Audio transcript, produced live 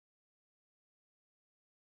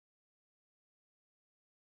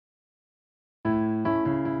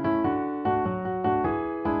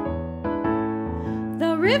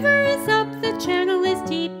river is up, the channel is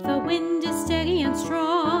deep, the wind is steady and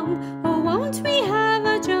strong. Oh, won't we have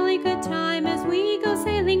a jolly good time as we go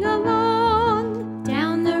sailing along?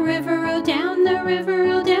 Down the river, oh down the river,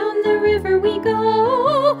 oh down the river we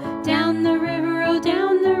go. Down the river, oh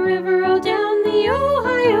down the river, oh down the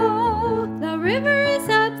Ohio. The river is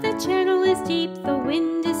up, the channel is deep, the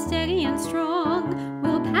wind is steady and strong.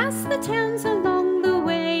 We'll pass the towns along the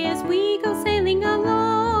way as we go sailing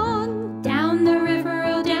along. Down the river,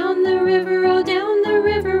 oh down the river, oh down the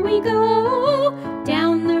river we go.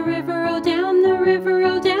 Down the river, oh down the river,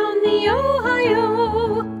 oh down the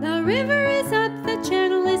Ohio. The river is up, the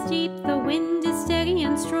channel is deep, the wind is steady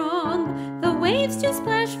and strong. The waves do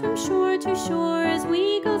splash from shore to shore as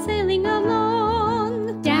we go sailing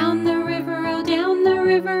along. Down the river, oh down the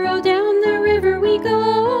river, oh down the river we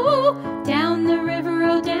go. Down the river,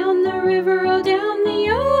 oh down the river, oh down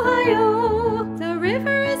the Ohio. The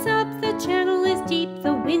river is up, the channel is deep,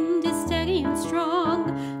 the wind is steady and strong.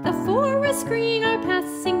 The forests green are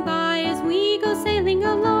passing by as we go sailing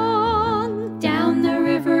along. Down the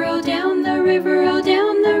river, oh down the river, oh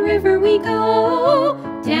down the river we go.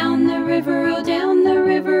 Down the river, oh down the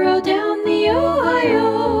river, oh down the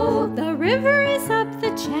Ohio. The river is up,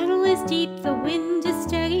 the channel is deep, the wind is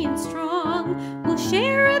steady and strong. We'll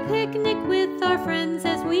share a picnic with our friends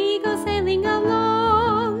as we go sailing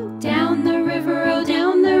along. Down the river, oh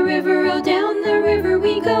down the river, oh down the river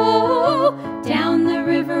we go. Down the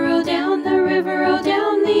river, oh down the river, oh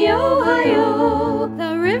down the Ohio.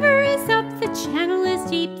 The river is up, the channel is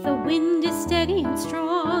deep, the wind is steady and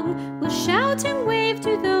strong. We'll shout and wave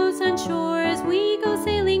to those on shore as we go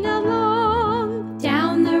sailing along.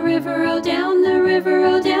 Down the river, oh down the river,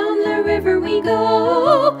 oh down the river we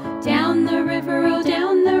go. Down the river, oh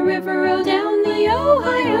down the river, oh down the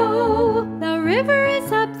Ohio. The river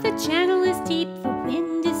is up, the channel is deep, the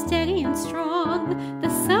wind is steady and strong. The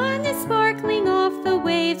sun is sparkling off the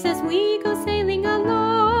waves as we go sailing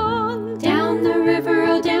along. Down the river,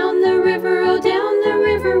 oh down the river, oh down the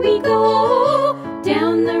river we go.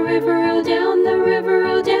 Down the river, oh down the river,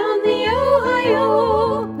 oh down the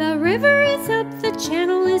Ohio. The river is up, the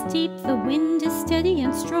channel is deep, the wind is steady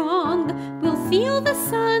and strong. We'll feel the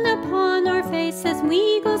sun upon our face as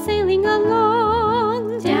we go sailing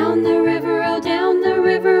along. Down the river, oh down the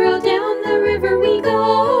river, oh down the river we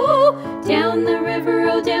go. Down the river,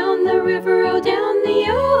 oh down the river, oh down the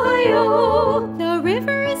Ohio. The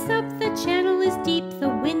river is up, the channel is deep, the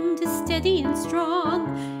wind is steady and strong.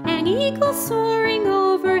 An eagle soaring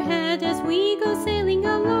overhead as we go sailing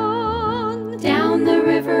along. Down the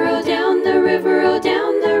river, oh down the river, oh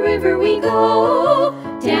down the river we go.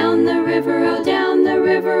 Down the river, oh down the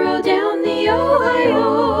river, oh down the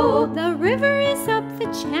Ohio. The river is up, the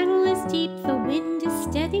channel is deep, the wind is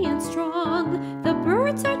steady and strong. The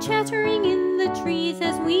birds are chattering in the trees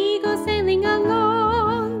as we go sailing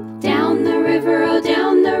along. Down the river, oh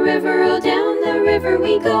down the river, oh down the river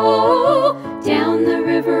we go. Down the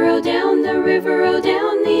river, oh down the river, oh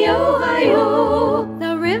down the Ohio.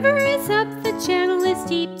 The river is up, the channel is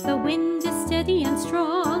deep, the wind is steady and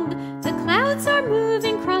strong. The clouds are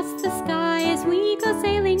moving across the sky as we go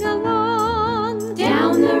sailing along.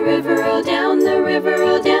 Down the river, oh down the river,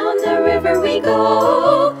 oh down the river we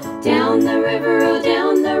go. Down the river, oh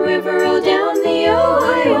down the river, oh down the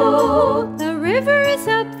Ohio. The river is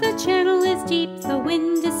up, the channel is deep, the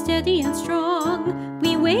wind is steady and strong.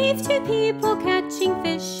 We wave to people catching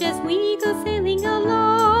fish as we go sailing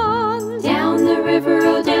along. Down the river,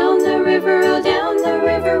 oh down the river, oh down the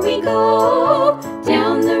river we go.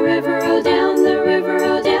 Down the river, oh down the river,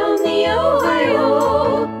 oh down the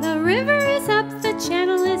Ohio. The river is up, the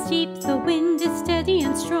channel is deep, the wind is steady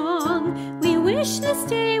and strong. We wish this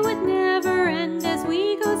day would never end as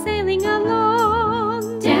we go sailing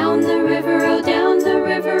along. Down the river, oh down the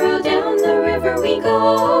river, oh down the river we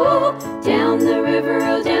go. Down the river,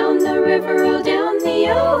 oh down the river, oh down